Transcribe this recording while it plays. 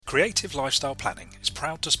Creative Lifestyle Planning is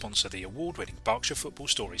proud to sponsor the award-winning Berkshire Football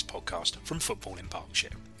Stories podcast from Football in Berkshire.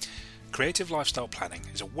 Creative Lifestyle Planning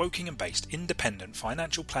is a Wokingham-based independent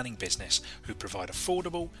financial planning business who provide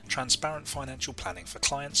affordable, transparent financial planning for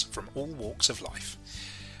clients from all walks of life.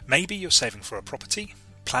 Maybe you're saving for a property,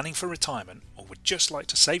 planning for retirement, or would just like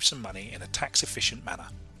to save some money in a tax-efficient manner.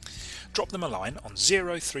 Drop them a line on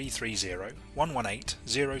 0330 118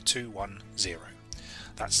 0210.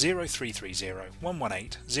 That's 0330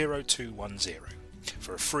 118 0210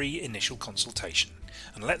 for a free initial consultation,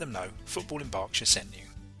 and let them know Football in Berkshire sent you.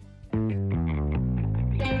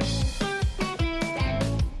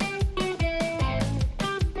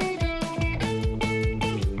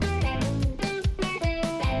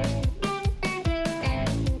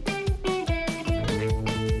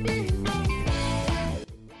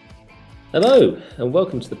 Hello and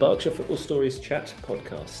welcome to the Berkshire Football Stories Chat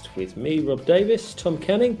podcast with me, Rob Davis, Tom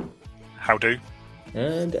Canning. How do?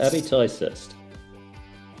 And Abby Ticehurst.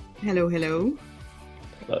 Hello, hello.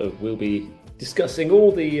 Hello. We'll be discussing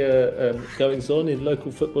all the goings on in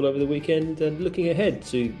local football over the weekend and looking ahead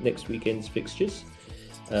to next weekend's fixtures.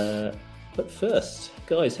 But first,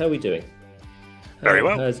 guys, how are we doing? Very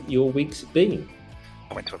well. How has your weeks been?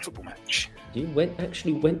 I went to a football match. You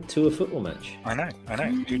actually went to a football match? I know.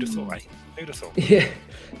 Who'd have thought, eh? Who'd have thought? Yeah.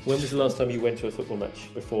 When was the last time you went to a football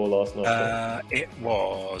match before last night? It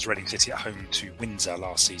was Reading City at home to Windsor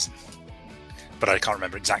last season. But I can't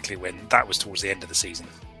remember exactly when. That was towards the end of the season.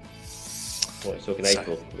 What, you're talking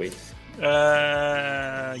April?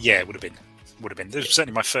 Yeah, it would have been. This was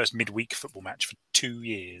certainly my first midweek football match for 2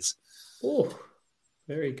 years. Oh,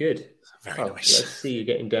 very good. Very nice. Let's see you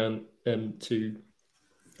getting down to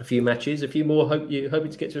a few matches, a few more. You're hoping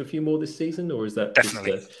to get to a few more this season, or is that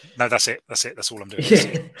definitely? Just, No, that's it. That's all I'm doing.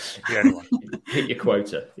 Yeah. The only one. Hit your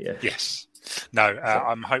quota. Yeah. Yes. No.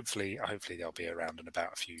 I'm hopefully they'll be around in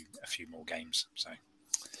about a few more games. So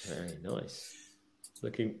very nice.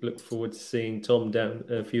 Look forward to seeing Tom down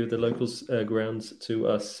a few of the locals' grounds to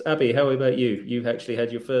us. Abby, how about you? You've actually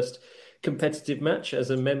had your first competitive match as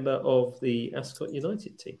a member of the Ascot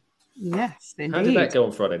United team. Yes, indeed. How did that go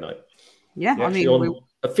on Friday night? Yeah, I mean, on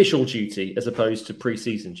official duty as opposed to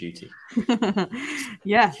pre-season duty.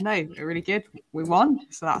 Yeah, no, really good. We won,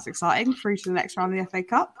 so that's exciting. Through to the next round of the FA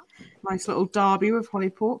Cup. Nice little derby with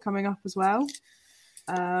Hollyport coming up as well.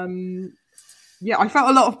 Yeah, I felt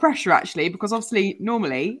a lot of pressure actually, because obviously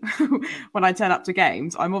normally when I turn up to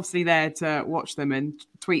games, I'm obviously there to watch them and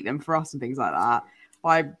tweet them for us and things like that.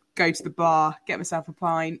 I go to the bar, get myself a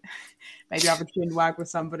pint, maybe have a chin wag with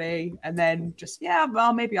somebody, and then just,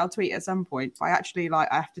 maybe I'll tweet at some point. But I actually I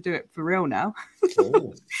have to do it for real now.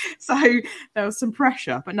 So there was some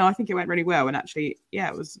pressure, but no, I think it went really well. And actually, yeah,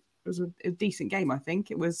 it was a decent game. I think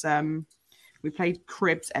it was. We played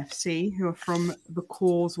Cribs FC, who are from the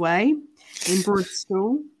Causeway in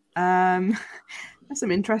Bristol. There's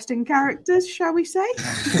some interesting characters, shall we say?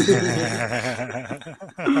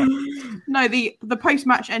 No, the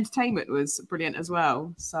post-match entertainment was brilliant as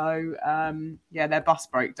well. So, their bus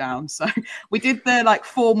broke down. So we did the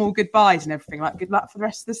formal goodbyes and everything, good luck for the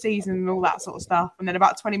rest of the season and all that sort of stuff. And then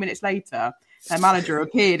about 20 minutes later, their manager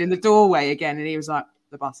appeared in the doorway again, and he was like,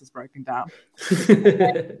 the bus has broken down.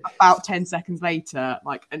 About 10 seconds later,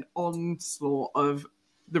 an onslaught of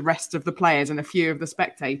the rest of the players and a few of the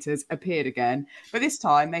spectators appeared again. But this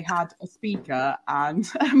time they had a speaker and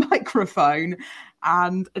a microphone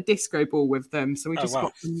and a disco ball with them. So we just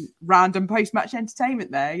got some random post-match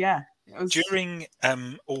entertainment there. Yeah. During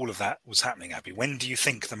all of that was happening, Abby, when do you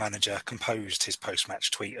think the manager composed his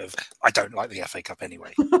post-match tweet of, I don't like the FA Cup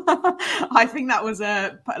anyway? I think that was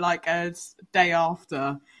a day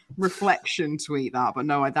after reflection tweet but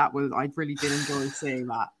no, I really did enjoy seeing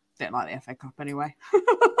that. Didn't like the FA Cup anyway.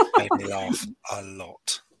 Made me laugh a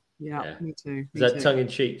lot. Yeah. Me too. Was that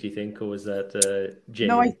tongue-in-cheek, do you think, or was that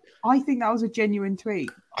genuine? No, I think that was a genuine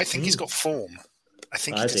tweet. I think he's got form. I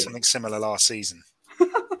think he did something similar last season.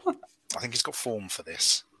 I think he's got form for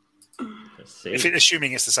this.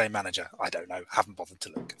 Assuming it's the same manager, I don't know. Haven't bothered to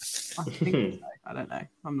look. I think so. I don't know.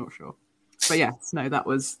 I'm not sure. But yes, no, that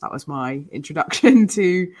was my introduction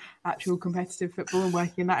to actual competitive football and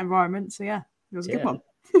working in that environment. So yeah, it was a good one.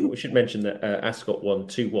 We should mention that Ascot won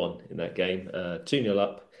 2-1 in that game, 2-0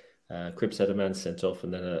 up. Cribs had a man sent off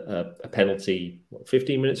and then a penalty,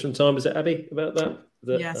 15 minutes from time. Was it, Abby, about that?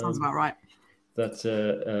 Yeah, sounds about right.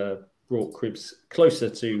 That brought Cribs closer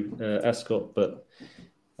to Ascot, but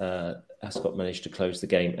Ascot managed to close the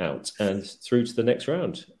game out and through to the next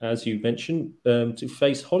round, as you mentioned, to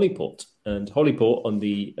face Hollyport. And Hollyport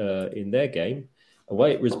in their game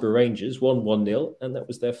away at Risborough Rangers, won 1-0, and that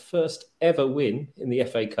was their first ever win in the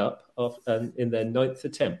FA Cup in their 9th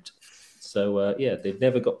attempt. So, they've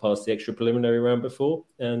never got past the extra preliminary round before,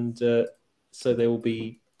 and so they will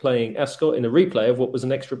be playing Ascot in a replay of what was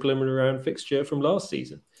an extra preliminary round fixture from last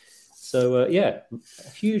season. So,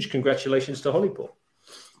 huge congratulations to Holyport.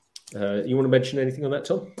 You want to mention anything on that,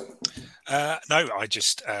 Tom? No, I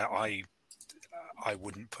just I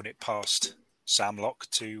wouldn't put it past Sam Locke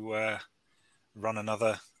to run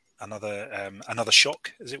another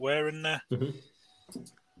shock, as it were, and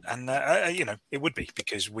it would be,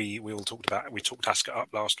 because we talked Ascot up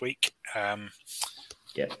last week.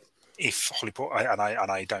 If Holyport,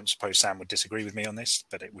 and I don't suppose Sam would disagree with me on this,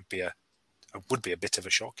 but it would be a bit of a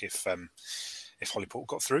shock if Holyport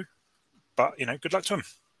got through. But good luck to him.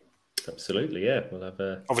 Absolutely, yeah. We'll have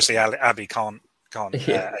obviously Abby can't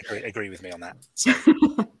agree with me on that. So.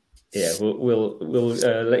 Yeah, we'll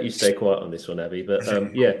let you stay quiet on this one, Abby. But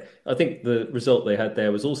I think the result they had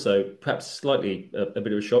there was also perhaps slightly a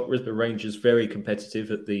bit of a shock. Risborough Rangers very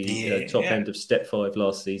competitive at the top end of Step 5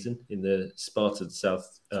 last season in the Sparta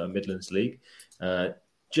South Midlands League,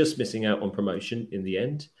 just missing out on promotion in the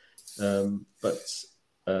end. So for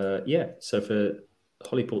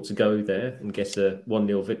Holyport to go there and get a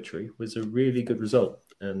 1-0 victory was a really good result,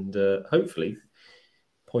 and hopefully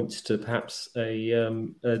points to perhaps a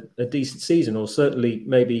decent season, or certainly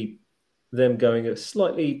maybe them going a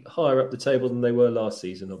slightly higher up the table than they were last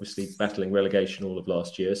season, obviously battling relegation all of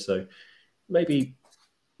last year. So maybe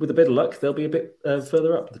with a bit of luck, they'll be a bit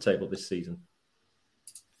further up the table this season.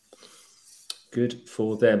 Good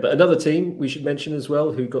for them. But another team we should mention as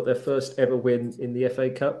well, who got their first ever win in the FA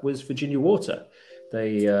Cup, was Virginia Water.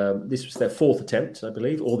 This was their 4th attempt, I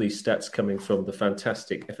believe. All these stats coming from the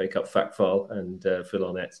fantastic FA Cup fact file and Phil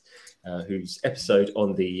Arnett, whose episode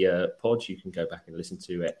on the pod you can go back and listen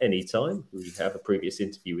to at any time. We have a previous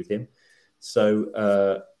interview with him.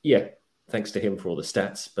 So, thanks to him for all the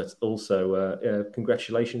stats, but also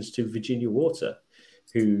congratulations to Virginia Water,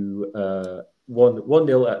 who won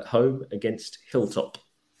 1-0 at home against Hilltop,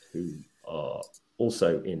 who are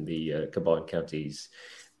also in the Combined Counties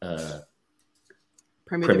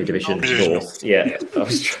Premier Division North. Yeah, I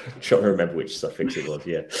was trying to remember which suffix it was.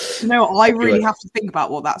 Yeah. No, I really have to think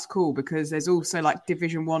about what that's called, because there's also like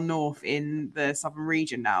Division 1 North in the Southern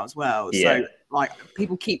region now as well. Yeah. So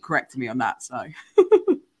people keep correcting me on that. So.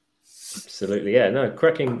 Absolutely, yeah. No,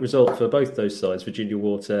 cracking result for both those sides, Virginia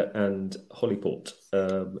Water and Holyport.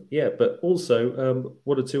 But also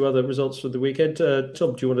one or two other results for the weekend. Tom,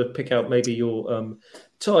 do you want to pick out maybe your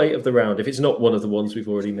tie of the round, if it's not one of the ones we've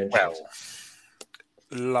already mentioned? Well,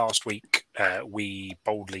 last week we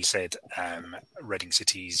boldly said Reading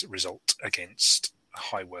City's result against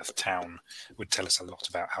Highworth Town would tell us a lot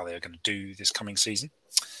about how they are going to do this coming season.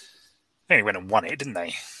 They only went and won it, didn't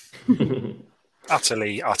they?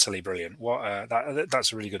 Utterly brilliant.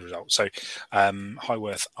 That's a really good result. So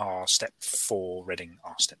Highworth are step 4, Reading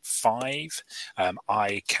are step 5.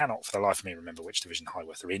 I cannot for the life of me remember which division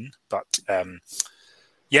Highworth are in, but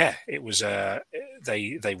it was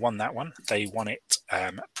they won that one. They won it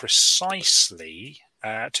precisely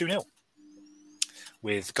 2-0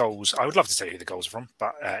 with goals. I would love to tell you who the goals are from,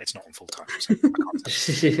 but it's not on full time, so I can't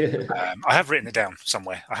tell you. I have written it down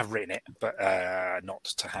somewhere. I have written it, but not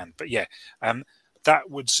to hand. But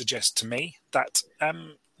that would suggest to me that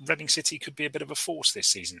Reading City could be a bit of a force this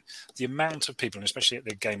season. The amount of people, and especially at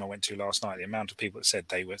the game I went to last night, the amount of people that said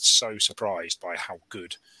they were so surprised by how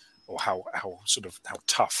good or how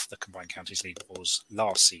tough the Combined Counties League was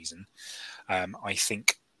last season. I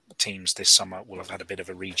think teams this summer will have had a bit of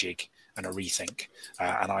a rejig and a rethink,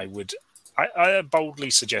 and I boldly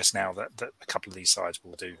suggest now that a couple of these sides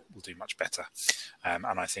will do much better. And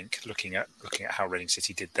I think looking at how Reading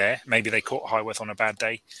City did there, maybe they caught Highworth on a bad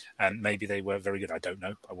day, and maybe they were very good. I don't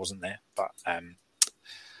know. I wasn't there, but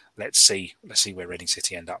let's see where Reading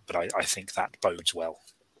City end up. But I think that bodes well.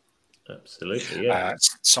 Absolutely, yeah.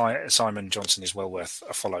 Simon Johnson is well worth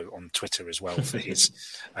a follow on Twitter as well for his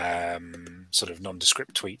sort of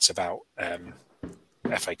nondescript tweets about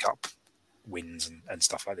FA Cup wins and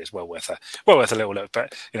stuff like this. Well worth a little look.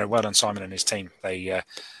 But well done Simon and his team. They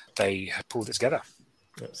pulled it together.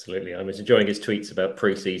 Absolutely. I was enjoying his tweets about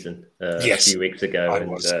pre-season a few weeks ago,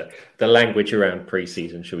 and the language around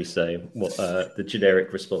pre-season, shall we say, what the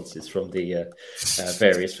generic responses from the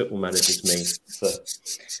various football managers mean. So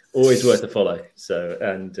always worth a follow. So,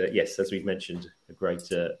 and yes, as we've mentioned, a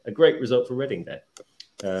great result for Reading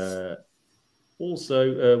there.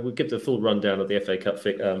 Also, we'll give the full rundown of the FA Cup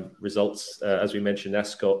results. As we mentioned,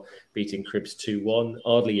 Ascot beating Cribbs 2-1,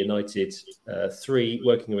 Ardley United 3,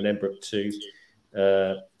 Workingham and Embrook 2,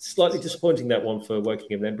 Slightly disappointing, that one, for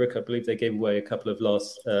Wokingham Ledbrook. I believe they gave away a couple of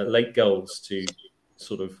late goals to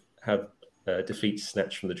sort of have defeat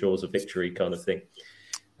snatched from the jaws of victory kind of thing.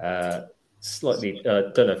 Slightly,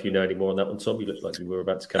 don't know if you know any more on that one, Tom. You looked like you were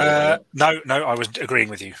about to come in on that. No, I was agreeing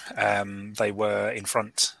with you. They were in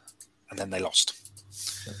front and then they lost.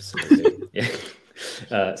 Absolutely. Yeah.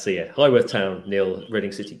 Highworth Town 0,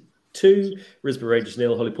 Reading City 2, Risborough Rangers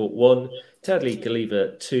 0, Holyport 1, Tadley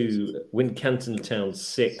Caliver 2, Wincanton Town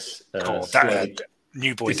 6.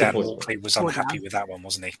 New boy Dan Walkley was unhappy with that one,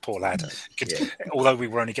 wasn't he? Poor lad. Although we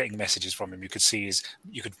were only getting messages from him, you could see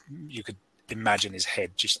you could imagine his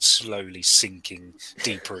head just slowly sinking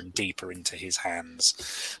deeper and deeper into his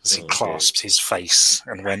hands as he clasped his face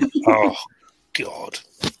and went, "Oh God."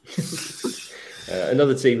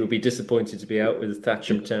 Another team will be disappointed to be out, with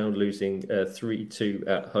Thatcham Town losing 3-2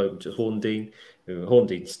 at home to Horndean.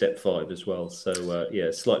 Horndean step 5 as well. So,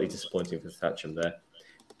 slightly disappointing for Thatcham there.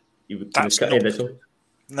 You would cut in there, Tom?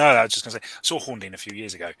 No, I was just going to say, I saw Horndean a few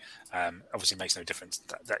years ago. Obviously, it makes no difference.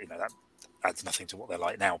 That adds nothing to what they're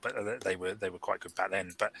like now, but they were quite good back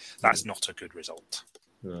then. But that's not a good result.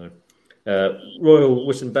 No. Royal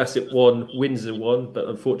Wotton Bassett 1, Windsor 1, but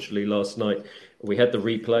unfortunately last night we had the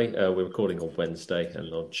replay. We're recording on Wednesday,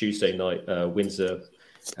 and on Tuesday night Windsor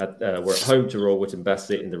were at home to Royal Wotton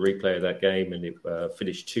Bassett in the replay of that game, and it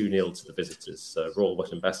finished 2-0 to the visitors. So Royal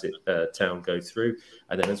Wotton Bassett Town go through,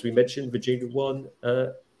 and then, as we mentioned, Virginia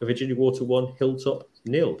Water 1, Hilltop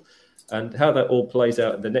 0. And how that all plays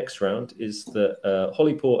out in the next round is that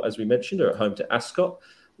Holyport, as we mentioned, are at home to Ascot.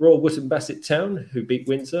 Royal Wotton Bassett Town, who beat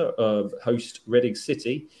Windsor, host Reading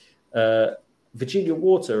City. Virginia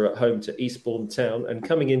Water are at home to Eastbourne Town. And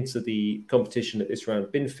coming into the competition at this round,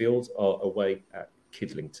 Binfield are away at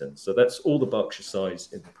Kidlington. So that's all the Berkshire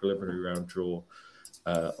sides in the preliminary round draw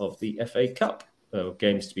of the FA Cup.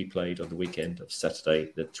 Games to be played on the weekend of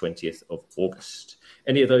Saturday, the 20th of August.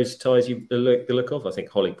 Any of those ties you the look of? I think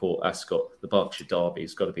Holyport, Ascot, the Berkshire Derby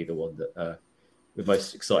has got to be the one that we're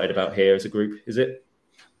most excited about here as a group, is it?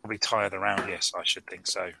 Probably tie of the round, yes, I should think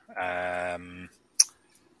so.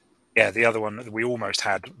 The other one, we almost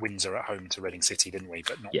had Windsor at home to Reading City, didn't we?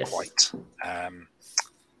 But not quite.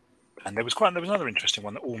 And there was another interesting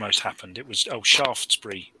one that almost happened. It was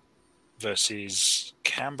Shaftesbury versus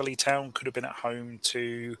Camberley Town, could have been at home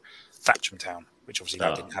to Thatcham Town, which obviously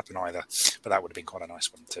that didn't happen either. But that would have been quite a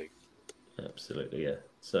nice one too. Absolutely, yeah.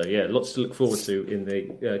 So, lots to look forward to in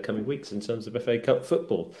the coming weeks in terms of FA Cup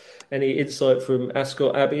football. Any insight from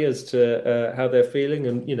Ascot, Abbey, as to how they're feeling?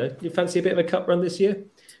 And, you fancy a bit of a cup run this year?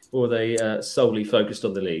 Or are they solely focused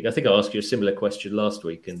on the league? I think I asked you a similar question last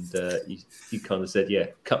week, and you kind of said,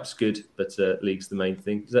 cup's good, but league's the main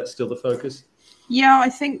thing. Is that still the focus? Yeah, I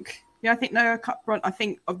think no cup run. I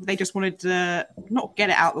think they just wanted to not get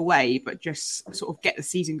it out of the way, but just sort of get the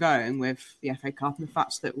season going with the FA Cup. And the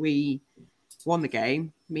fact that we won the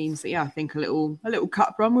game means that I think a little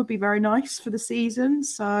cup run would be very nice for the season.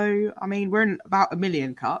 So I mean, we're in about 1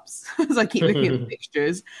 million cups as I keep looking at the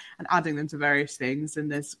fixtures and adding them to various things,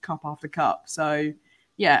 and there's cup after cup. So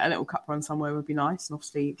a little cup run somewhere would be nice. And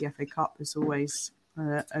obviously the FA Cup is always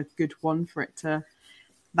a good one for it to.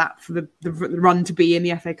 That for the run to be in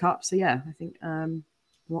the FA Cup. So, I think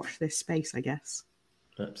watch this space, I guess.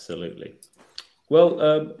 Absolutely.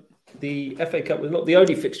 Well, the FA Cup was not the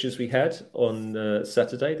only fixtures we had on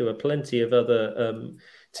Saturday. There were plenty of other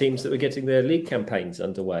teams that were getting their league campaigns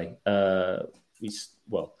underway. The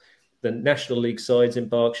National League sides in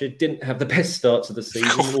Berkshire didn't have the best start to the season.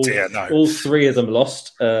 All three of them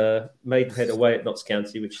lost. Maidenhead away at Notts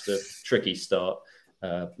County, which is a tricky start.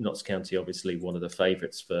 Notts County, obviously, one of the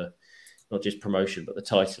favourites for not just promotion but the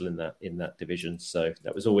title in that division. So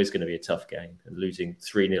that was always going to be a tough game. And losing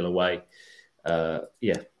 3-0 away,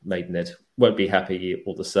 Maidenhead won't be happy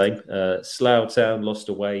all the same. Slough Town lost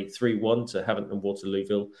away 3-1 to Havant and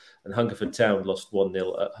Waterlooville, and Hungerford Town lost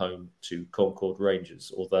 1-0 at home to Concord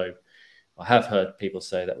Rangers. Although I have heard people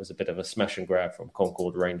say that was a bit of a smash and grab from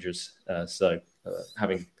Concord Rangers.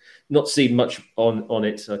 Having not seen much on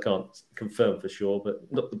it, I can't confirm for sure,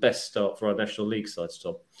 but not the best start for our National League sides,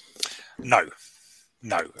 Tom. No.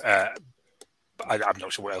 I'm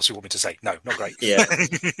not sure what else you want me to say. No, not great. Yeah.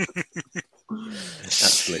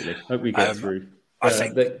 Absolutely. Hope we get through. I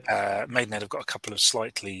think Maidenhead have got a couple of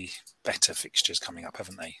slightly better fixtures coming up,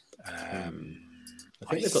 haven't they? I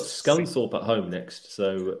think they've got Scunthorpe at home next,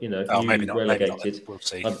 so maybe not, relegated. Maybe not. We'll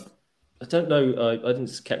see. I don't know. I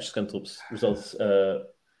didn't catch Scunthorpe's results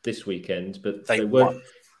this weekend, but they won.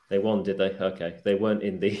 They won, did they? Okay, they weren't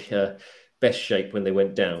in the best shape when they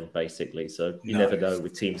went down, basically. So you never know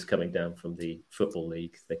with teams coming down from the Football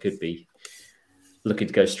League. There could be looking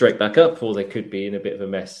to go straight back up, or they could be in a bit of a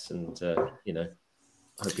mess and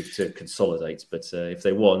hoping to consolidate. But if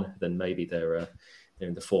they won, then maybe they're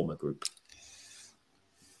in the former group.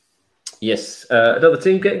 Yes, another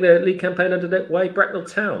team getting their league campaign underway. Bracknell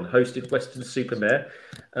Town hosted Weston-super-Mare.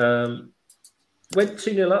 Went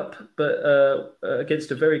 2-0 up, but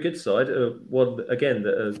against a very good side. One, again,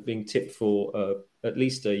 that are being tipped for at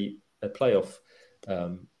least a playoff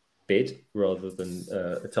bid rather than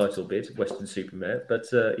a title bid, Weston-super-Mare. But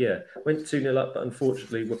went 2-0 up, but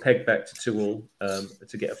unfortunately were pegged back to 2-2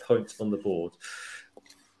 to get a point on the board.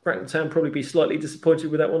 Bracknell Town probably be slightly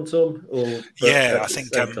disappointed with that one, Tom? I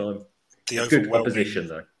think the good opposition,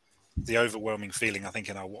 though. The overwhelming feeling, I think,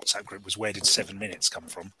 in our WhatsApp group was, where did 7 minutes come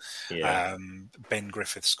from? Yeah. Ben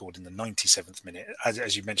Griffith scored in the 97th minute.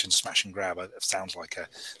 As you mentioned, smash and grab. It sounds like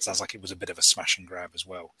it was a bit of a smash and grab as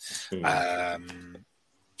well.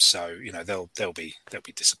 So they'll be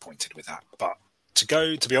disappointed with that. But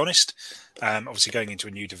to be honest, obviously going into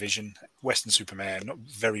a new division, Weston-super-Mare, not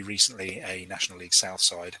very recently a National League South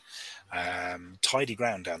side. Tidy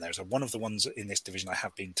ground down there. So one of the ones in this division I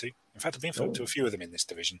have been to. In fact, I've been to a few of them in this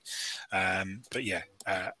division. I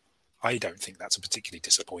don't think that's a particularly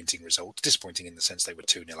disappointing result. Disappointing in the sense they were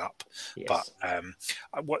 2-0 up. Yes. But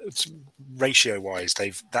what ratio-wise,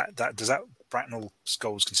 Bracknell's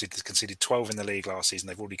goals conceded 12 in the league last season.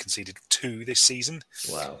 They've already conceded 2 this season.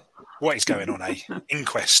 Wow. What is going on,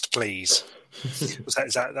 Inquest, please.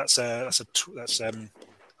 That's a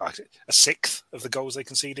sixth of the goals they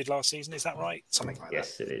conceded last season. Is that right? Something like that.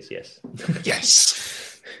 Yes, it is. Yes.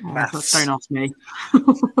 Yes. Maths. Don't ask me.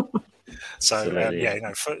 So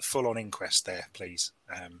full on Inquest there, please.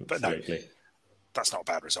 But Absolutely. No, that's not a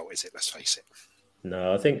bad result, is it? Let's face it.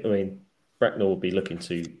 No, Bracknell will be looking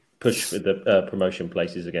to push for the promotion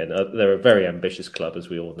places again. They're a very ambitious club, as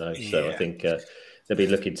we all know. So I think they'll be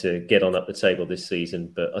looking to get on up the table this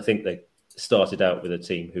season. But I think they started out with a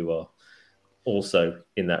team who are also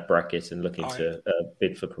in that bracket and looking to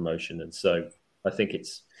bid for promotion. And so I think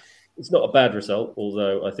it's not a bad result,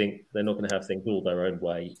 although I think they're not going to have things all their own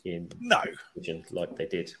way in the division like they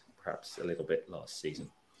did perhaps a little bit last season.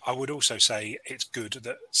 I would also say it's good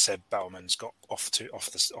that Seb Bowerman's got off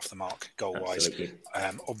the mark goal wise.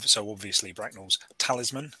 So obviously Bracknell's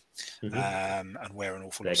talisman, and where an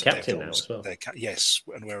awful lot of their goals, now as well.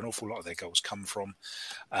 And where an awful lot of their goals come from.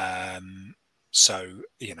 So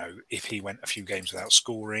if he went a few games without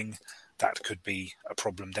scoring, that could be a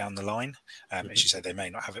problem down the line. As you say, they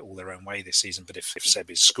may not have it all their own way this season, but if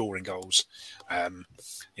Seb is scoring goals,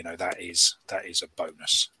 that is a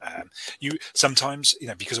bonus. You sometimes,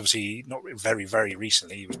 because obviously not very, very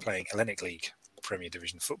recently he was playing Hellenic League Premier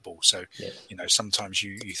Division football. So, sometimes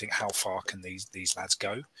you think, how far can these lads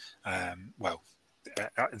go?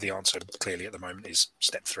 The answer clearly at the moment is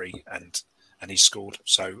step 3 and he's scored.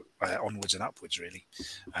 So onwards and upwards, really.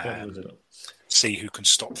 See who can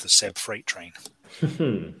stop the Seb freight train.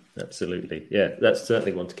 Absolutely. Yeah, that's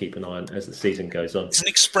certainly one to keep an eye on as the season goes on. Is an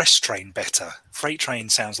express train better? Freight train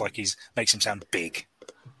sounds like makes him sound big.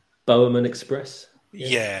 Bowerman Express?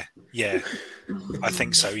 Yeah. I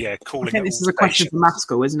think so, yeah. I think this is a question for math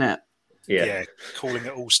school, isn't it? Yeah. Calling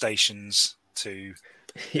at all stations to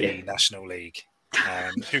the National League.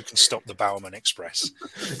 Who can stop the Bowerman Express?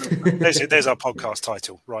 There's our podcast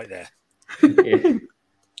title right there. Yeah.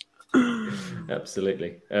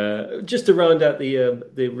 Absolutely. Just to round out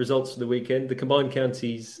the results for the weekend, the Combined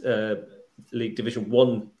Counties League Division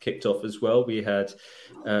 1 kicked off as well. We had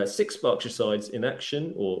 6 Berkshire sides in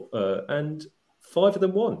action, and 5 of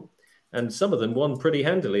them won. And some of them won pretty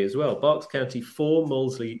handily as well. Berks County 4,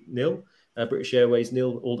 Molesey 0, British Airways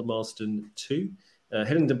 0, Aldermaston 2.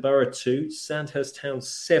 Hillingdon Borough 2, Sandhurst Town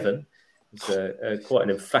 7. It's quite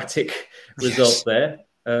an emphatic result there.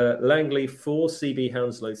 Langley 4, CB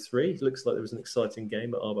Hounslow 3. Looks like there was an exciting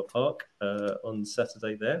game at Arbour Park on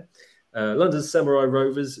Saturday there. London Samurai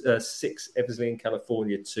Rovers 6, Eversley in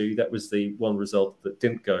California 2. That was the one result that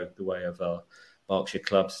didn't go the way of our Berkshire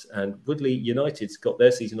clubs. And Woodley United's got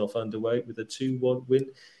their season off underway with a 2-1 win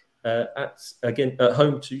at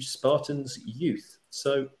home to Spartans Youth.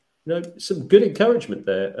 So, some good encouragement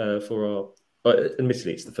there for our.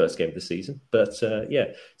 Admittedly, it's the first game of the season, but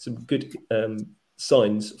some good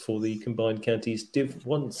signs for the Combined Counties Div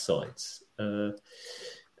 1 sides. Abby,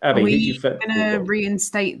 are we going to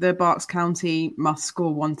reinstate the Berks County must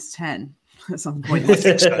score 1 to 10 at some point? I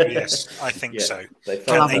think so. Yes, I think so.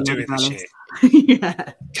 Can they do it this year?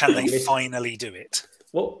 Can they finally do it?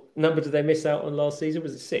 What number did they miss out on last season?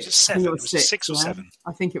 Was it 6? Was it 7? Was it 6 or 7?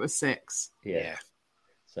 I think it was 6. Yeah.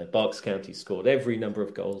 So Berks County scored every number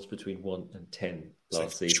of goals between 1 and 10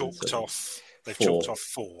 last season. They've chalked off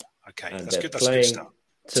 4. Okay, and that's they're good. That's playing a good start.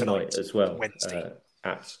 tonight as well, Wednesday.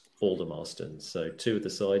 at Aldermaston. So 2 of the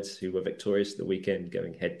sides who were victorious at the weekend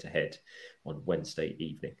going head-to-head on Wednesday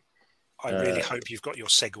evening. I really hope you've got your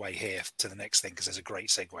segue here to the next thing, because there's a great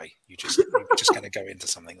segue. You're just going to go into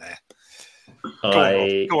something there.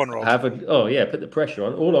 Go on, Rob. Put the pressure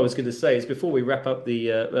on. All I was going to say is, before we wrap up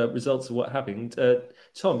the results of what happened,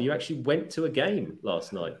 Tom, you actually went to a game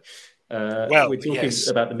last night. We're talking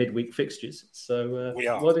about the midweek fixtures. So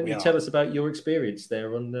why don't you tell us about your experience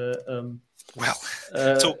there on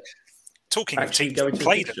talking of teams that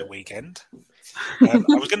played at the weekend. I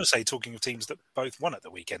was going to say, talking of teams that both won at the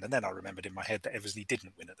weekend, and then I remembered in my head that Eversley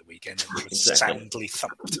didn't win at the weekend and was soundly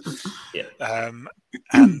thumped. Yeah.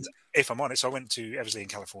 And if I'm honest, I went to Eversley in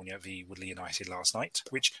California v Woodley United last night,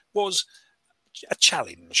 which was a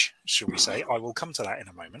challenge, shall we say. I will come to that in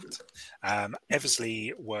a moment.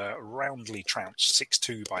 Eversley were roundly trounced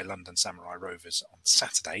 6-2 by London Samurai Rovers on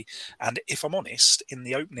Saturday. And if I'm honest, in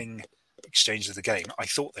the opening exchange of the game, I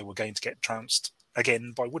thought they were going to get trounced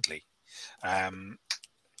again by Woodley. On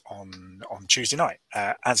Tuesday night.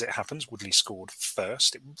 As it happens, Woodley scored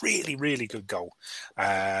first. Really, really good goal.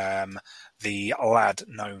 The lad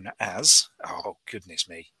known as, oh goodness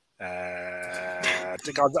me,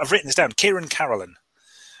 I've written this down, Kieran Carolyn.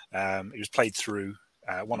 He was played through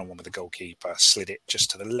one-on-one with the goalkeeper, slid it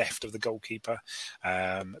just to the left of the goalkeeper,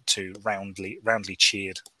 to roundly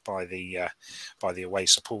cheered by the away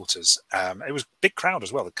supporters. It was a big crowd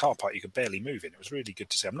as well. The car park, you could barely move in. It was really good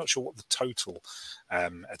to see. I'm not sure what the total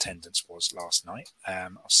attendance was last night.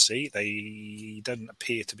 I'll see. They don't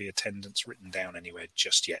appear to be attendance written down anywhere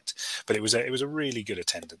just yet, but it was a really good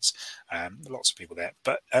attendance. Lots of people there.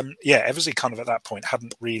 But Eversley kind of at that point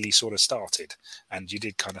hadn't really sort of started, and you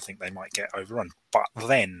did kind of think they might get overrun. But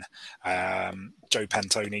then Joe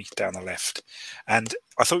Pantoni down the left, and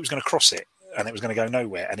I thought he was going to cross it, and it was going to go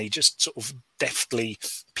nowhere. And he just sort of deftly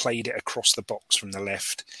played it across the box from the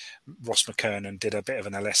left. Ross McKernan did a bit of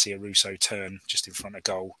an Alessia Russo turn just in front of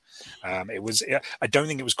goal. I don't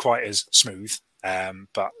think it was quite as smooth,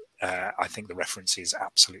 but I think the reference is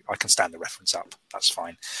absolute. I can stand the reference up. That's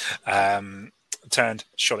fine. Turned,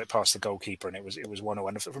 shot it past the goalkeeper, and it was 1-0.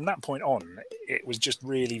 And from that point on, it was just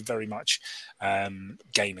really very much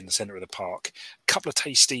game in the centre of the park. A couple of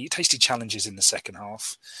tasty challenges in the second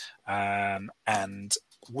half, and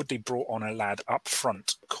Woodley brought on a lad up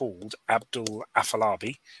front called Abdul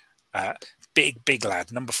Afalabi, big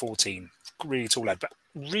lad, number 14, really tall lad, but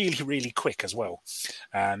really, really quick as well.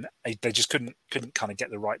 They just couldn't kind of get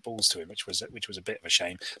the right balls to him, which was a bit of a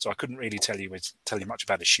shame. So I couldn't really tell you much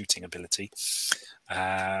about his shooting ability.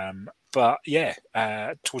 But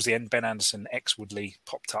towards the end, Ben Anderson, ex-Woodley,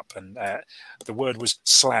 popped up, and the word was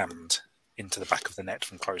slammed into the back of the net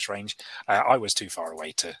from close range. I was too far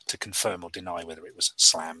away to confirm or deny whether it was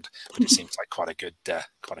slammed, but it seems like quite a good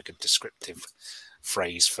descriptive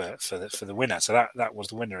phrase for the winner. So that was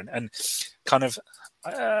the winner, and kind of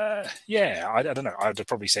I don't know. I'd have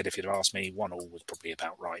probably said, if you'd have asked me, 1-1 was probably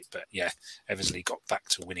about right. But Eversley got back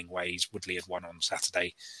to winning ways. Woodley had won on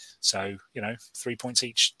Saturday, so 3 points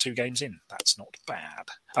each, 2 games in. That's not bad.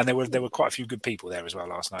 And there were quite a few good people there as well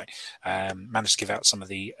last night. Managed to give out some of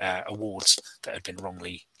the awards that had been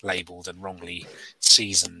wrongly labelled and wrongly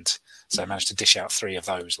seasoned. So I managed to dish out 3 of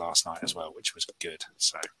those last night as well, which was good.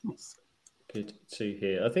 So good to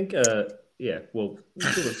hear. I think. We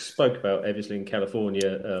sort of spoke about Eversley in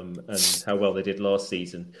California and how well they did last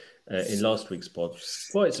season in last week's pod.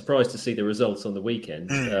 Quite surprised to see the results on the weekend.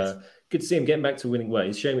 Good to see them getting back to winning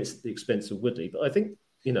ways. Shame it's at the expense of Woodley. But I think,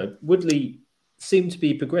 Woodley seemed to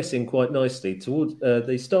be progressing quite nicely.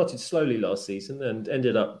 They started slowly last season and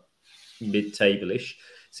ended up mid-table-ish.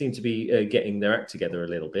 Seemed to be getting their act together a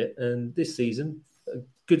little bit. And this season, a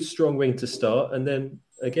good strong win to start, and then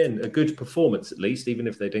again, a good performance at least, even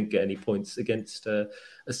if they didn't get any points against a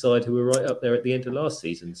side who were right up there at the end of last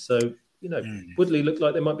season. So, Woodley looked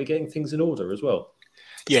like they might be getting things in order as well.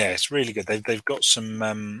 Yeah, it's really good. They've got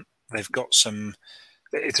some.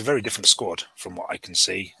 It's a very different squad from what I can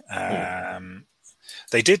see.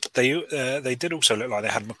 They did also look like they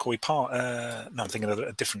had McCoy Park. No, I'm thinking of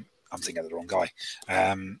the wrong guy.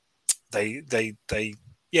 They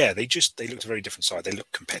looked a very different side. They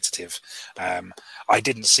looked competitive. I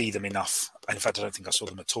didn't see them enough. In fact, I don't think I saw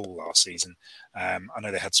them at all last season. I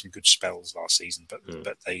know they had some good spells last season, but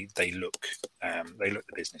they look the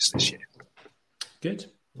business this year. Good.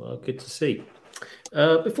 Well, good to see.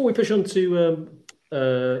 Before we push on to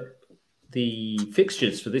the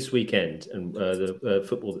fixtures for this weekend and the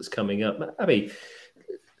football that's coming up, Abby,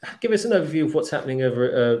 give us an overview of what's happening over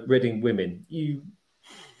at Reading Women.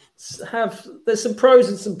 There's some pros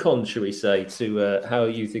and some cons, shall we say, to how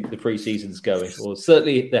you think the pre-season's going, or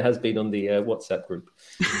certainly there has been on the WhatsApp group.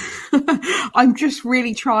 I'm just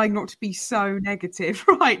really trying not to be so negative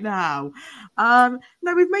right now. No,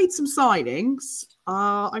 we've made some signings.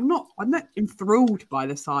 I'm not enthralled by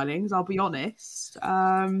the signings, I'll be honest.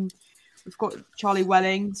 We've got Charlie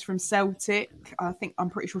Wellings from Celtic.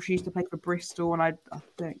 I'm pretty sure she used to play for Bristol, and I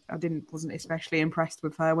wasn't especially impressed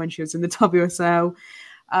with her when she was in the WSL.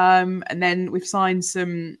 And then we've signed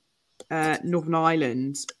some Northern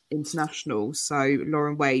Ireland internationals. So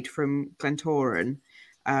Lauren Wade from Glentoran,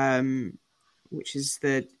 which is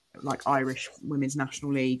the Irish Women's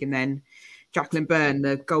National League, and then Jacqueline Byrne,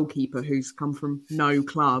 the goalkeeper, who's come from no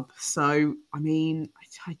club. So I mean,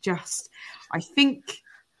 I guess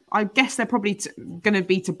they're probably going to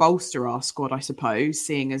be to bolster our squad, I suppose,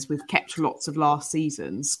 seeing as we've kept lots of last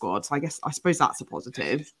season's squads. I suppose that's a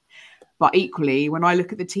positive. But equally, when I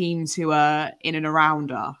look at the teams who are in and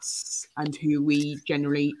around us and who we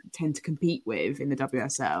generally tend to compete with in the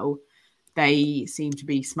WSL, they seem to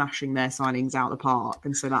be smashing their signings out of the park.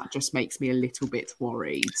 And so that just makes me a little bit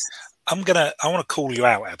worried. I want to call you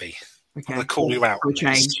out, Abby. Okay. I'm going to call you out.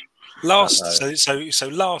 Change. Last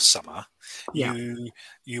summer,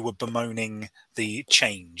 you were bemoaning the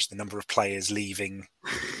change, the number of players leaving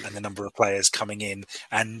and the number of players coming in.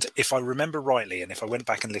 And if I remember rightly, and if I went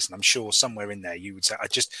back and listened, I'm sure somewhere in there you would say,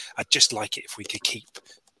 I'd just like it if we could keep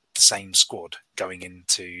the same squad going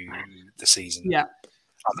into the season. Yeah.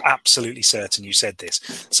 I'm absolutely certain you said this.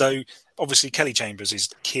 So obviously Kelly Chambers is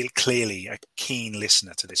clearly a keen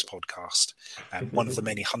listener to this podcast, and one of the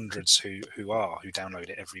many hundreds who download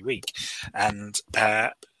it every week, and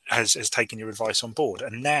has taken your advice on board.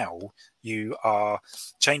 And now you are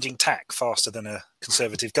changing tack faster than a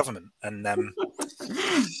Conservative government. And can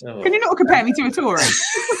you not compare me to a Tory?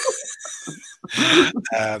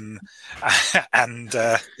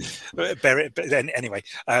 Anyway.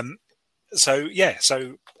 So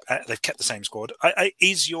they've kept the same squad.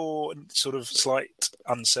 Is your sort of slight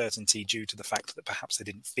uncertainty due to the fact that perhaps they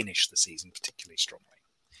didn't finish the season particularly strongly?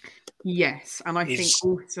 Yes, and I think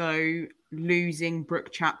also losing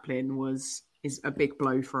Brooke Chaplin is a big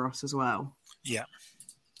blow for us as well. Yeah.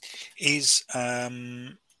 Is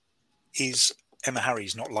Emma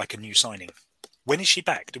Harries not like a new signing? When is she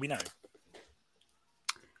back? Do we know?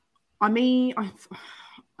 I mean,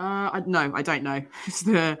 I don't know. It's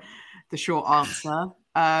the short answer.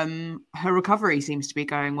 Her recovery seems to be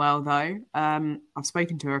going well, though. I've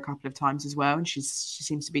spoken to her a couple of times as well, and she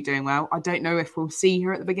seems to be doing well. I don't know if we'll see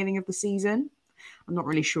her at the beginning of the season. I'm not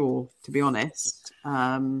really sure, to be honest.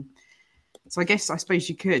 So I suppose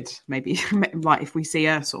you could maybe, like, if we see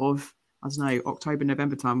her sort of, I don't know, October,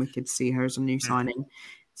 November time, we could see her as a new signing.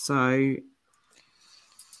 So,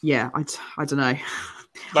 yeah, I don't know.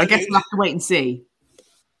 I guess we'll have to wait and see.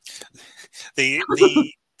 The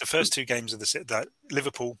first two games of that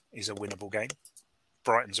Liverpool is a winnable game.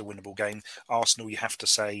 Brighton's a winnable game. Arsenal, you have to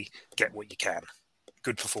say, get what you can.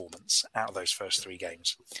 Good performance out of those first three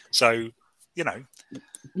games. So, you know.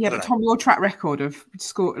 Yeah, but Tom, your track record of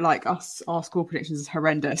score, like us, our score predictions is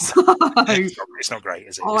horrendous. It's not great,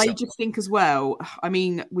 is it? I just think as well, I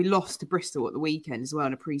mean, we lost to Bristol at the weekend as well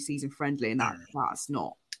in a pre-season friendly, and that's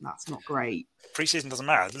not great. Pre-season doesn't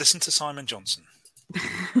matter. Listen to Simon Johnson.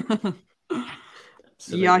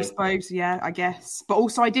 Absolutely. Yeah, I suppose. Yeah, I guess. But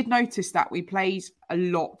also, I did notice that we played a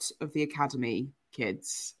lot of the academy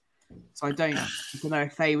kids. So I don't know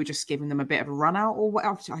if they were just giving them a bit of a run out or what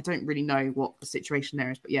else. I don't really know what the situation there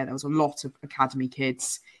is. But yeah, there was a lot of academy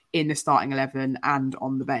kids in the starting 11 and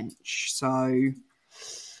on the bench. So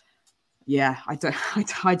yeah, I don't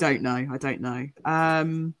know. I don't know.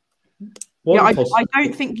 I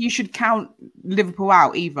don't think you should count Liverpool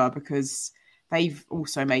out either, because they've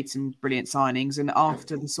also made some brilliant signings. And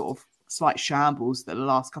after the sort of slight shambles that the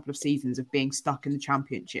last couple of seasons of being stuck in the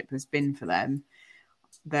Championship has been for them,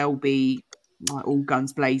 they'll be like all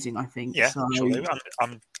guns blazing, I think. Yeah, so,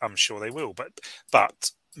 I'm sure they will.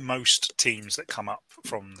 But most teams that come up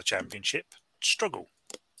from the Championship struggle.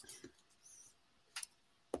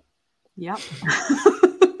 Yeah.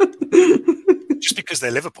 Just because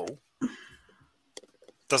they're Liverpool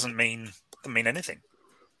doesn't mean anything.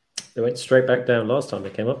 They went straight back down last time they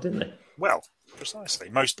came up, didn't they? Well, precisely.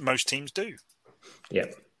 Most teams do. Yeah.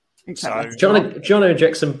 Exactly. So, John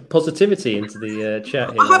injects some positivity into the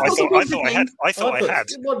chat here. I thought I had.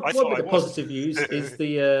 One bit of positive news is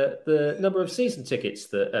the number of season tickets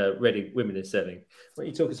that Reading Women is selling. Why don't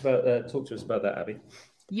you talk to us about that, Abby?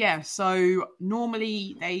 Yeah, so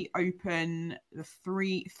normally they open the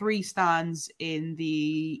three stands in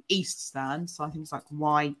the east stand. So I think it's like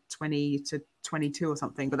Y20 to 22 or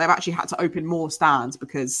something. But they've actually had to open more stands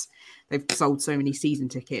because they've sold so many season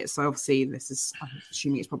tickets. So obviously I'm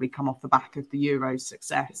assuming it's probably come off the back of the Euro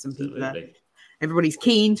success, and everybody's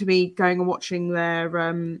keen to be going and watching their.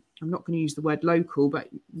 I'm not going to use the word local, but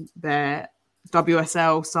their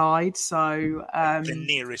WSL side. So the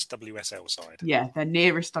nearest WSL side. Yeah, their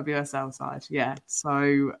nearest WSL side. Yeah.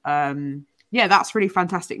 So that's really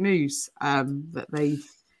fantastic news that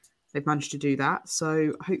they've managed to do that.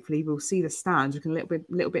 So hopefully we'll see the stands looking a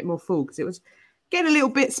little bit more full, because it was getting a little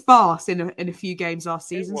bit sparse in a few games last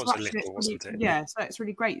season. It was a little, wasn't it? Yeah, so it's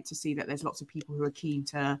really great to see that there's lots of people who are keen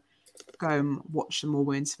to go and watch some more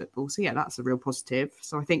women's football. So yeah, that's a real positive.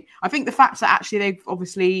 So I think the fact that actually they've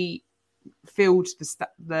obviously filled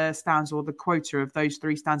the stands, or the quota of those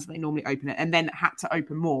 3 stands that they normally open it, and then had to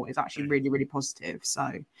open more, is actually really, really positive.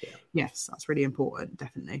 So yes, that's really important.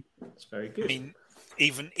 Definitely, it's very good. I mean,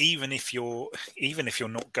 even if you're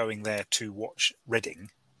not going there to watch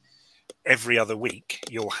Reading, every other week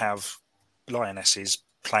you'll have Lionesses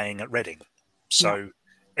playing at Reading. So,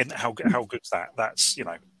 and how good's that?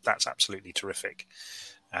 That's absolutely terrific.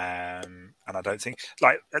 And I don't think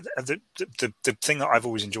the thing that I've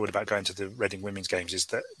always enjoyed about going to the Reading women's games is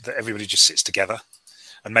that everybody just sits together,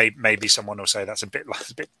 and maybe someone will say that's a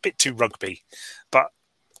bit too rugby, but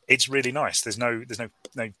it's really nice. There's no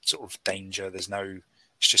sort of danger. It's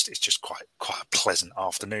just quite a pleasant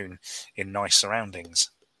afternoon in nice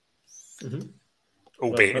surroundings,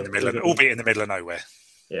 albeit in the middle of nowhere.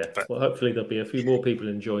 Yeah, well, hopefully there'll be a few more people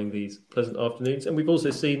enjoying these pleasant afternoons. And we've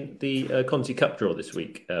also seen the Conti Cup draw this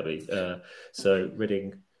week, Abby. So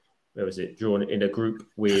Reading, where was it? Drawn in a group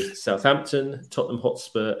with Southampton, Tottenham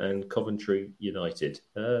Hotspur and Coventry United.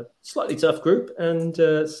 Slightly tough group, and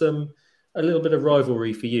a little bit of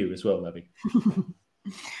rivalry for you as well, Abby.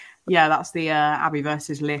 Yeah, that's the Abbey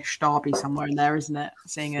versus Lish derby somewhere in there, isn't it?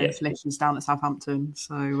 Seeing as Lish is down at Southampton.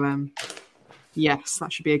 So, yes,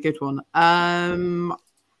 that should be a good one.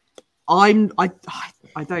 I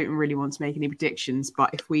don't really want to make any predictions,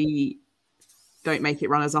 but if we don't make it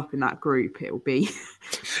runners up in that group, it will be.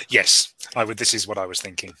 Yes, I would. This is what I was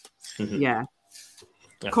thinking. Yeah.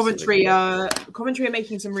 Coventry are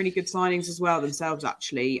making some really good signings as well themselves,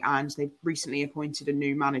 actually, and they've recently appointed a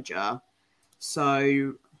new manager.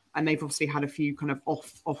 So, and they've obviously had a few kind of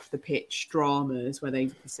off the pitch dramas where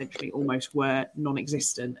they essentially almost were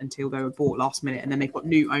non-existent until they were bought last minute. And then they've got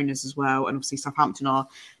new owners as well. And obviously Southampton are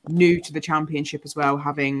new to the Championship as well,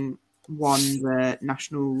 having won the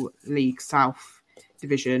National League South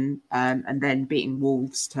division, and then beating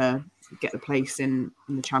Wolves to get the place in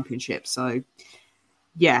the Championship. So,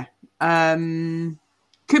 yeah,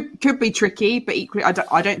 could be tricky, but equally,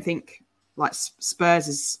 I don't think. Like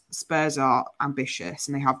Spurs are ambitious,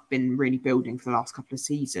 and they have been really building for the last couple of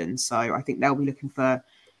seasons. So I think they'll be looking for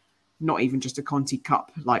not even just a Conti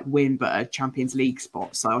Cup like win, but a Champions League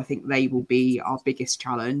spot. So I think they will be our biggest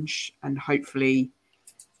challenge, and hopefully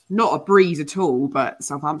not a breeze at all. But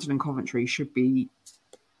Southampton and Coventry should be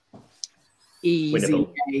easy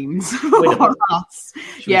games for us.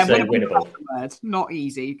 Yeah, winnable. Word. Not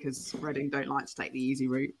easy, because Reading don't like to take the easy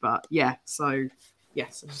route. But yeah, so.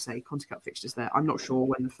 Yes, as I say, Conti Cup fixtures there. I'm not sure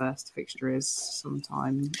when the first fixture is.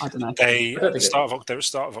 Sometime, I don't know. At the start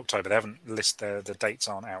of October. They haven't listed the dates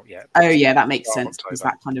aren't out yet. Oh yeah, that makes sense, because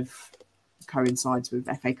that kind of coincides with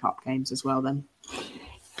FA Cup games as well. Then.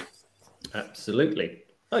 Absolutely.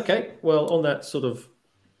 Okay. Well, on that sort of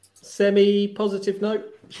semi-positive note,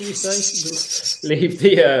 should we say, leave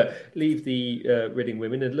the Reading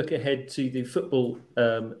women and look ahead to the football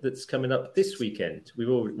that's coming up this weekend. We've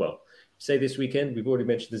already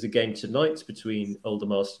mentioned there's a game tonight between Oldham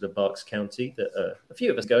Marston and Berks County that a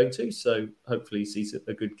few of us are going to, so hopefully see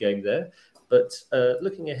a good game there. But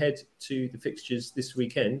looking ahead to the fixtures this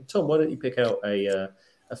weekend, Tom, why don't you pick out a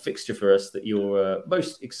fixture for us that you're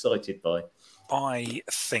most excited by? I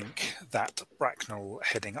think that Bracknell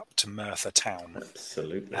heading up to Merthyr Town.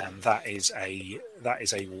 Absolutely. And that is a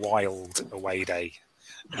wild away day.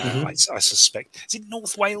 I suspect. Is it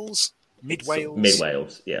North Wales? Mid Wales? Mid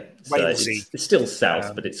Wales, yeah. So it's still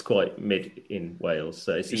south, but it's quite mid in Wales.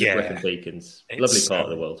 So it's in the Brecon Beacons. Lovely part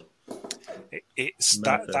of the world.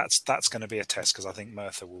 That's going to be a test, because I think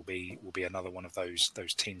Merthyr will be another one of those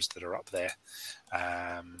teams that are up there,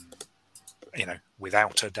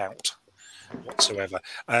 without a doubt whatsoever.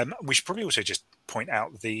 We should probably also just point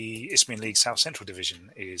out the Isthmian League South Central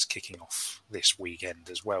Division is kicking off this weekend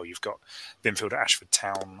as well. You've got Binfield at Ashford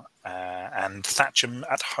Town and Thatcham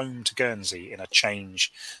at home to Guernsey in a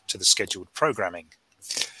change to the scheduled programming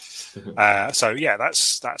So yeah,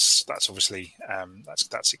 that's obviously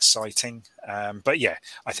that's exciting. But yeah,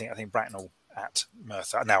 I think Bracknell at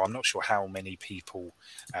Merthyr. Now I'm not sure how many people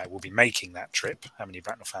will be making that trip. How many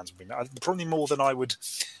Bracknell fans will be? Probably more than I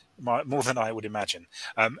would imagine.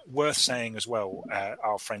 Worth saying as well,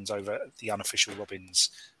 our friends over at the Unofficial Robins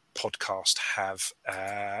podcast have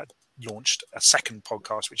launched a second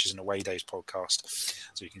podcast, which is an Away Days podcast.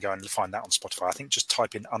 So you can go and find that on Spotify. I think just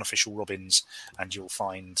type in Unofficial Robins and you'll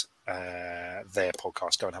find their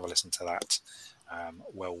podcast. Go and have a listen to that.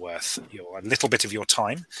 Well worth a little bit of your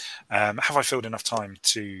time. Have I filled enough time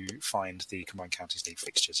to find the Combined Counties League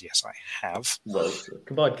fixtures? Yes, I have. Well,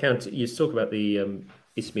 Combined County, you talk about the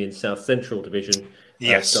Isthmian South Central Division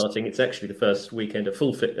starting. It's actually the first weekend of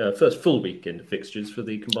first full weekend of fixtures for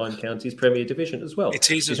the Combined Counties Premier Division as well.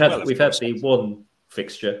 It is We've had the one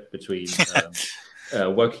fixture between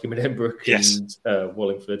Wokingham and Embrook and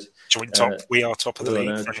Wallingford. Joint top. We are top of the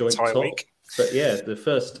league for an entire week. But yeah, the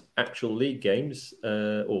first actual league games,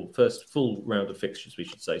 or first full round of fixtures, we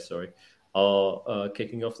should say, are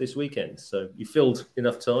kicking off this weekend. So you filled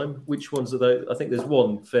enough time. Which ones are those? I think there's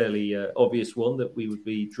one fairly obvious one that we would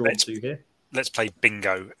be drawn to here. Let's play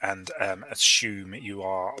bingo and assume you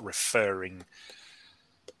are referring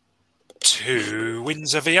to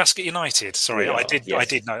Windsor v Ascot United. Sorry, I did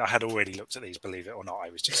know. I had already looked at these, believe it or not.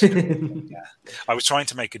 I was just I was trying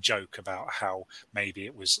to make a joke about how maybe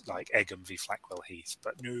it was like Egham v Flackwell Heath,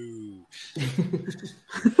 but no.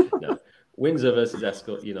 No. Windsor versus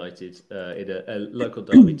Ascot United in a local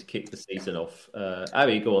derby to kick the season off.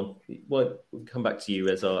 Abby, go on. We'll come back to you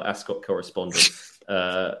as our Ascot correspondent.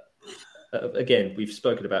 Again, we've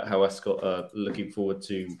spoken about how Ascot are looking forward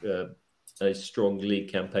to a strong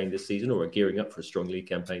league campaign this season, or are gearing up for a strong league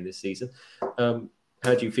campaign this season.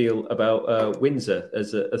 How do you feel about Windsor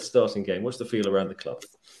as a starting game? What's the feel around the club?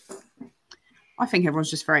 I think everyone's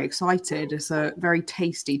just very excited. It's a very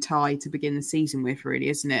tasty tie to begin the season with, really,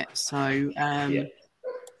 isn't it? So I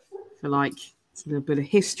feel like it's a little bit of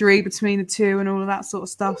history between the two and all of that sort of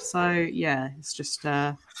stuff. So yeah, it's just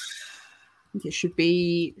I think it should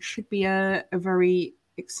be a very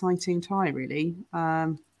exciting tie, really.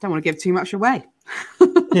 Don't want to give too much away.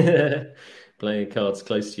 Playing cards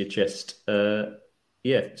close to your chest. So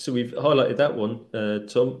we've highlighted that one.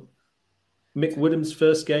 Tom, Mick Woodham's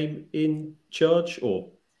first game in charge, or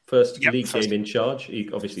first league game in charge.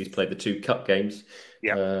 He's played the two cup games.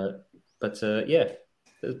 There'll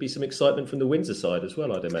be some excitement from the Windsor side as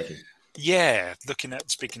well, I'd imagine. Yeah,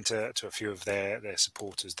 speaking to a few of their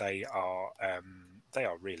supporters, they are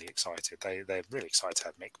really excited. They're really excited to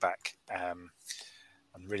have Mick back.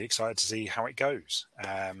 I'm really excited to see how it goes.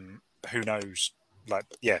 Who knows?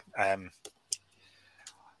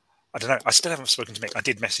 I don't know. I still haven't spoken to Mick. I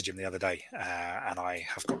did message him the other day, and I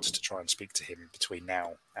have got to try and speak to him between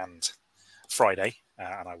now and Friday,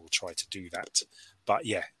 and I will try to do that. But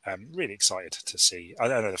yeah, I'm really excited to see. I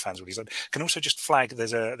don't know the fans will be. Can also just flag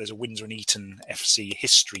there's a Windsor and Eton FC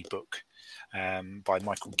history book by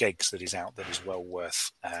Michael Geggs that is out that is well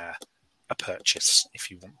worth a purchase if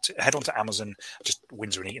you want to. Head on to Amazon, just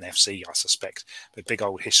Windsor and Eton FC, I suspect. The big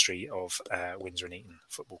old history of Windsor and Eton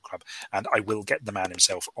Football Club. And I will get the man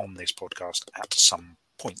himself on this podcast at some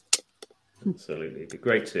point. Absolutely. It'd be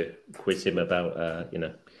great to quiz him about,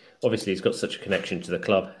 obviously he's got such a connection to the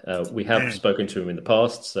club. We have spoken to him in the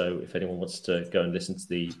past, so if anyone wants to go and listen to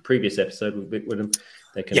the previous episode with Mick Woodham,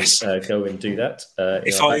 they can go and do that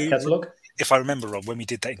in our back catalogue. If I remember, Rob, when we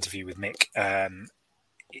did that interview with Mick,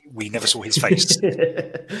 we never saw his face.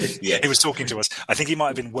 He was talking to us. I think he might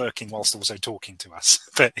have been working whilst also talking to us,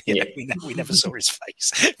 but we never saw his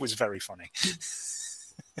face. It was very funny.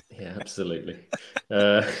 Yeah, absolutely.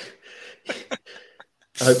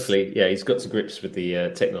 Hopefully, he's got to grips with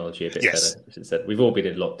the technology a bit better. As I said, we've all been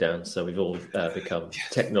in lockdown, so we've all become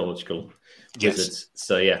technological wizards.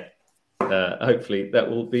 So hopefully that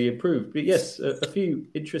will be improved. But yes, a few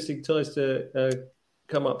interesting ties to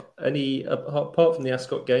come up. Any apart from the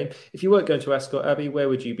Ascot game, if you weren't going to Ascot, Abby, where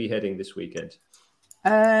would you be heading this weekend?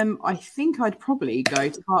 I think I'd probably go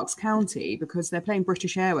to Berks County because they're playing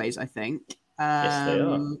British Airways, I think. Yes, they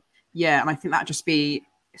are. Yeah, and I think that'd just be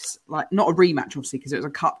like not a rematch, obviously, because it was a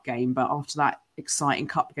cup game, but after that exciting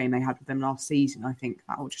cup game they had with them last season, I think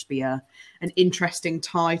that will just be an interesting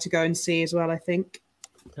tie to go and see as well, I think.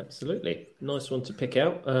 Absolutely. Nice one to pick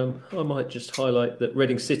out. I might just highlight that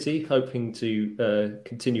Reading City, hoping to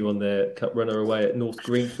continue on their cup runner away at North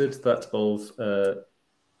Greenford, that of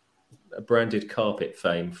a branded carpet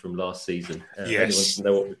fame from last season. If anyone can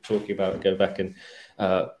know what we're talking about, go back and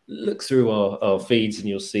look through our feeds and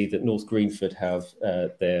you'll see that North Greenford have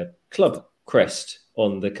their club crest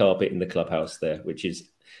on the carpet in the clubhouse there, which is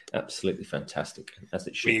absolutely fantastic, as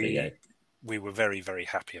it should be. We were very, very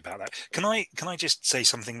happy about that. Can I just say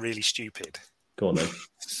something really stupid? Go on then.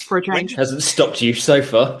 For a change. Hasn't stopped you so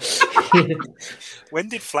far. When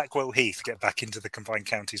did Flackwell Heath get back into the Combined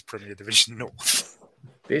Counties Premier Division North?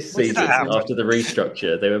 This season, after the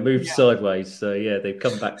restructure, they were moved sideways. So they've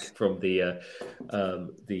come back from the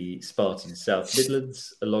Spartan South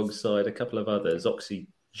Midlands alongside a couple of others, Oxy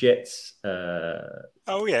Jets.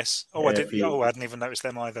 Oh yes. Oh, I didn't. Oh, I hadn't even noticed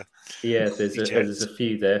them either. Yeah, there's a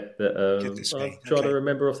few there that I'm trying to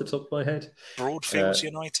remember off the top of my head. Broadfields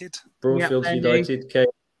United. Broadfields United.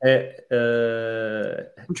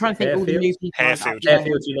 I'm trying to think all the new people.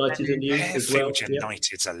 Harefield United and you as well. Harefield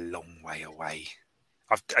United's a long way away.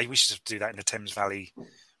 I wish to do that in the Thames Valley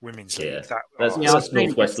Women's League. That's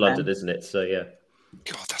northwest London, isn't it? So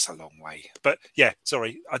God, that's a long way. But yeah,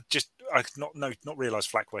 sorry, I not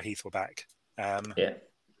realised Flackwell Heath were back.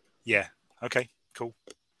 Yeah. Okay. Cool.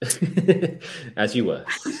 As you were.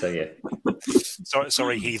 So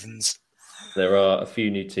Sorry, heathens. There are a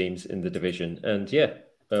few new teams in the division, and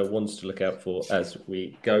ones to look out for as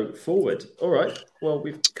we go forward. All right. Well,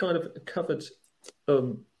 we've kind of covered.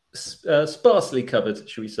 Sparsely covered,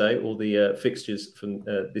 shall we say, all the fixtures from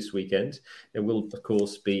this weekend. There will, of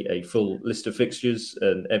course, be a full list of fixtures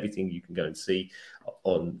and everything you can go and see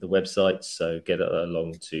on the website. So get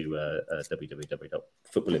along to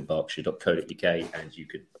www.footballinberkshire.co.uk and you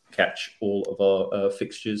could catch all of our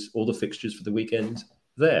fixtures, all the fixtures for the weekend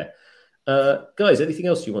there. Guys, anything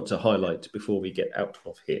else you want to highlight before we get out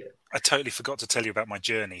of here? I totally forgot to tell you about my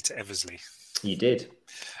journey to Eversley. You did.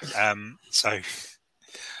 So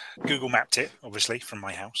Google mapped it, obviously, from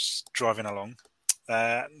my house, driving along.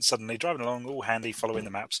 Suddenly, driving along, all handy, following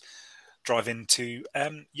the maps, drive into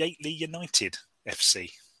Yateley United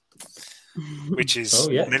FC, which is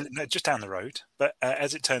just down the road. But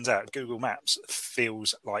as it turns out, Google Maps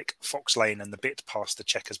feels like Fox Lane and the bit past the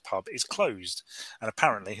Checkers pub is closed, and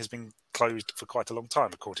apparently has been closed for quite a long time,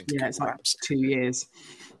 according to Google Maps. 2 years.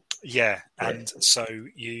 Yeah, and so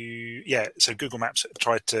Google Maps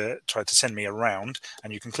tried to send me around,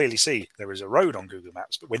 and you can clearly see there is a road on Google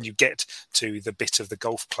Maps. But when you get to the bit of the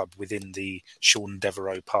golf club within the Sean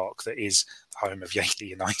Devereux Park that is the home of Yateley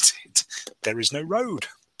United, there is no road.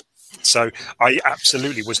 So I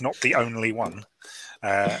absolutely was not the only one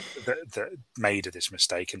that made this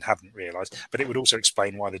mistake and hadn't realised. But it would also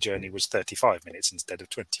explain why the journey was 35 minutes instead of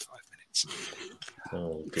 25 minutes.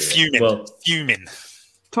 Oh, dear. Fuming.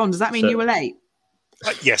 Tom, does that mean you were late?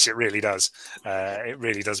 Yes, it really does. It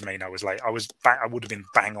really does mean I was late. I would have been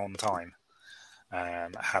bang on time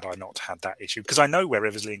had I not had that issue, because I know where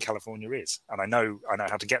Eversley in California is, and I know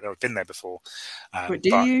how to get there. I've been there before. But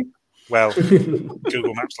you? Well,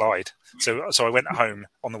 Google Maps lied. So I went home.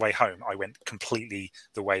 On the way home, I went completely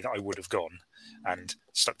the way that I would have gone, and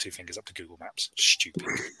stuck 2 fingers up to Google Maps. Stupid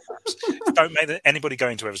Google Maps. Don't make anybody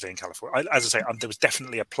going to Eversley in California. As I say, there was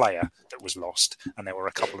definitely a player that was lost, and there were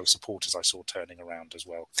a couple of supporters I saw turning around as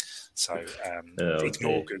well. So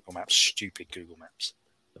ignore Google Maps. Stupid Google Maps.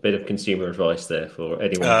 A bit of consumer advice there for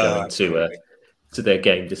anyone going to their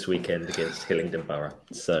game this weekend against Hillingdon Borough.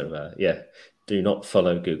 So do not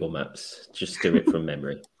follow Google Maps. Just do it from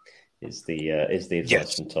memory. Is the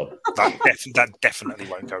advice from Tom. That definitely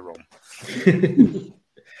won't go wrong.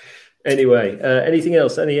 Anyway, anything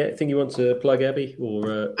else? Anything you want to plug, Abby,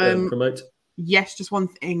 or promote? Yes, just one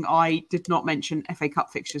thing. I did not mention FA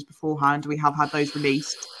Cup fixtures beforehand. We have had those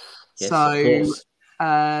released. Yes, so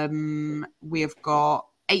we have got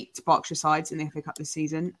 8 Berkshire sides in the FA Cup this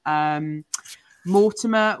season.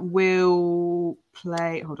 Mortimer will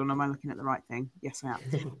play. Hold on, am I looking at the right thing? Yes, I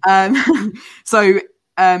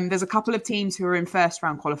am. There's a couple of teams who are in first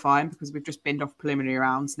round qualifying because we've just binned off preliminary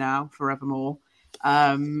rounds now forevermore.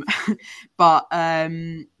 But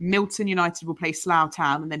Milton United will play Slough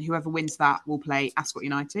Town, and then whoever wins that will play Ascot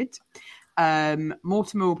United.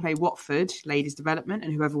 Mortimer will play Watford Ladies Development,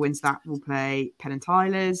 and whoever wins that will play Penn and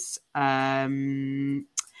Tyler's.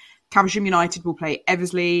 Caversham United will play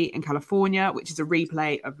Eversley in California, which is a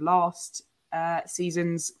replay of last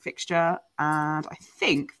season's fixture. And I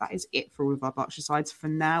think that is it for all of our Berkshire sides for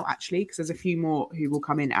now, actually, because there's a few more who will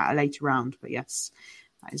come in at a later round. But yes,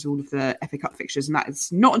 that is all of the FA Cup fixtures, and that is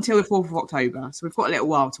not until the 4th of October. So we've got a little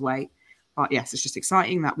while to wait. But yes, it's just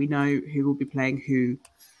exciting that we know who will be playing who.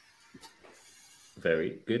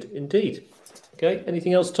 Very good indeed. Okay,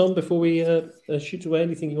 anything else, Tom, before we shoot away?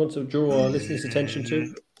 Anything you want to draw our listeners' attention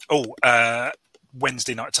to?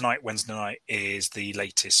 Wednesday night is the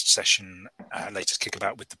latest session, latest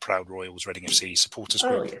kickabout with the Proud Royals Reading FC supporters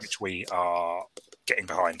group, which we are getting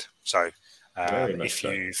behind. So Very much If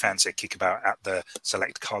so. you fancy a kickabout at the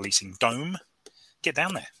Select Car Leasing Dome, get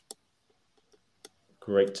down there.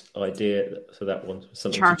 Great idea for that one.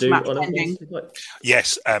 Something Charity to match do on a pending. Wednesday night.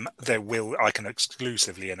 Yes, there will. I can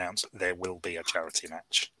exclusively announce there will be a charity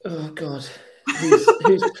match. Oh God,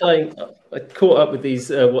 who's playing? I caught up with these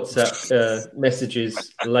WhatsApp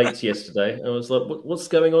messages late yesterday. I was like, what's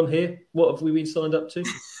going on here? What have we been signed up to?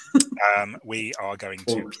 We are going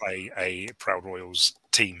to play a Proud Royals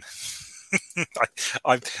team.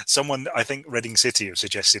 I think Reading City have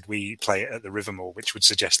suggested we play it at the Rivermore, which would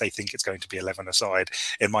suggest they think it's going to be 11 aside.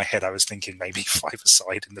 In my head, I was thinking maybe 5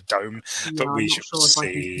 aside in the Dome, but I'm we not shall sure if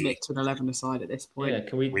I can see. commit to an 11 aside at this point. Yeah,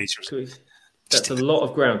 can we? shall- That's a lot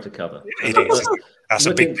of ground to cover. It is. That's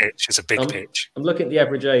a big pitch. It's a big pitch. I'm looking at the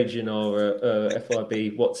average age in our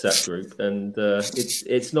FIB WhatsApp group, and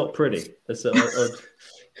it's not pretty. So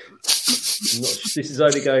this is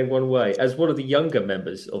only going one way. As one of the younger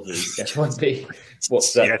members of the FIB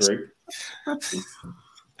WhatsApp group,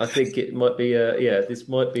 I think it might be. This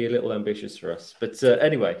might be a little ambitious for us. But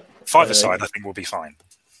anyway, 5 aside, I think we'll be fine.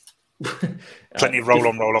 Plenty of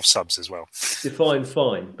roll-on, roll-off subs as well. Define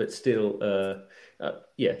fine, but still,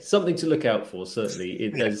 something to look out for,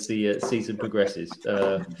 certainly, as the season progresses.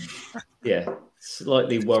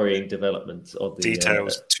 Slightly worrying development of the...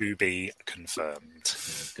 Details to be confirmed.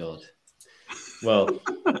 Oh, God. Well...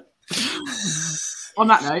 On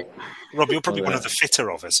that note... Rob, you're probably one of the fitter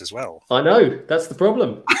of us as well. I know, that's the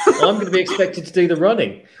problem. I'm going to be expected to do the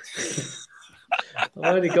running.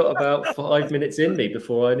 I've only got about 5 minutes in me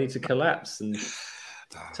before I need to collapse and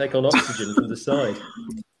take on oxygen from the side.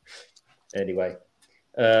 Anyway,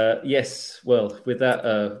 yes, well, with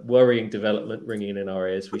that worrying development ringing in our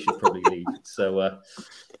ears, we should probably leave. So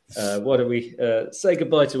why don't we say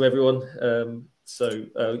goodbye to everyone?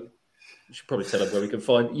 We should probably tell them where we can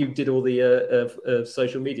find... You did all the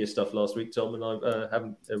social media stuff last week, Tom, and I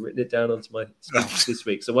haven't written it down onto my speech this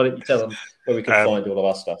week. So why don't you tell them where we can find all of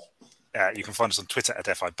our stuff? You can find us on Twitter at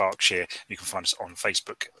FI Berkshire. You can find us on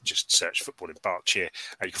Facebook. Just search Football in Berkshire.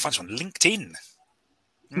 You can find us on LinkedIn.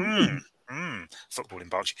 Football in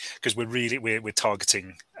Berkshire, because we're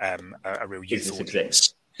targeting a real youth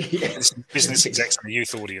audience. Business execs and the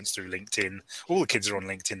youth audience through LinkedIn. All the kids are on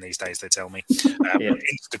LinkedIn these days, they tell me.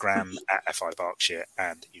 Instagram at FI Berkshire,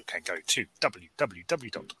 and you can go to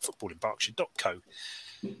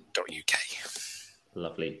www.footballinberkshire.co.uk.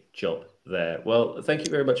 Lovely job there. Well, thank you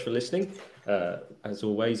very much for listening. As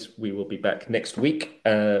always, we will be back next week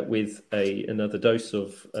with another dose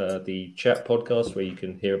of the Chat podcast, where you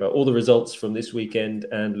can hear about all the results from this weekend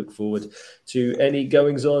and look forward to any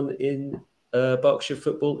goings-on in Berkshire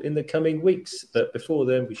football in the coming weeks. But before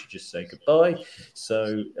then, we should just say goodbye.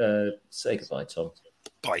 So say goodbye, Tom.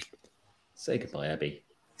 Bye. Say goodbye, Abby.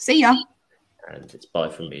 See ya. And it's bye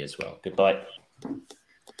from me as well. Goodbye.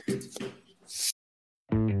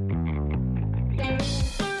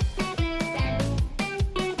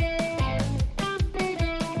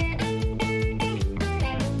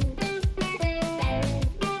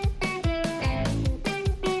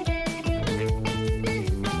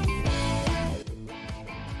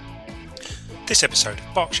 This episode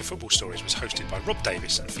of Berkshire Football Stories was hosted by Rob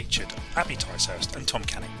Davis and featured Abby Ticehurst and Tom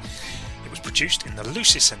Canning. It was produced in the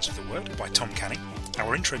loosest sense of the word by Tom Canning.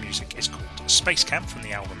 Our intro music is called Space Camp from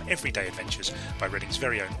the album Everyday Adventures by Reading's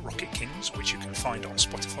very own Rocket Kings, which you can find on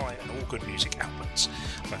Spotify and all good music outlets.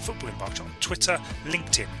 Find Football in Berkshire on Twitter,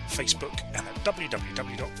 LinkedIn, Facebook, and at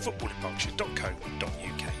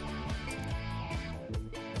www.footballinberkshire.co.uk.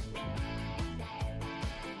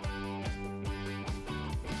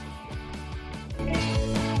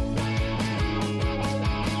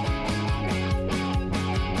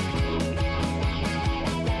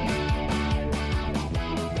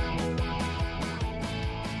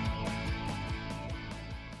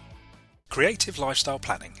 Creative Lifestyle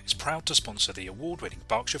Planning is proud to sponsor the award-winning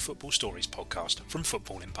Berkshire Football Stories podcast from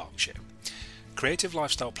Football in Berkshire. Creative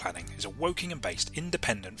Lifestyle Planning is a Wokingham-based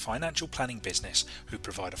independent financial planning business who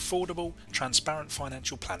provide affordable, transparent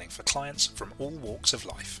financial planning for clients from all walks of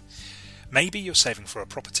life. Maybe you're saving for a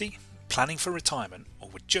property, planning for retirement, or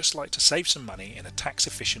would just like to save some money in a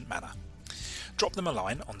tax-efficient manner. Drop them a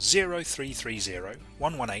line on 0330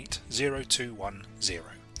 118 0210.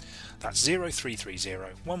 That's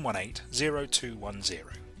 0330 118 0210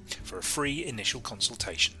 for a free initial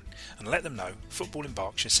consultation, and let them know Football in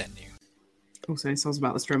Berkshire sent you. Also, it sounds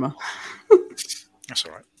about the strimmer. That's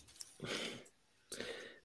all right.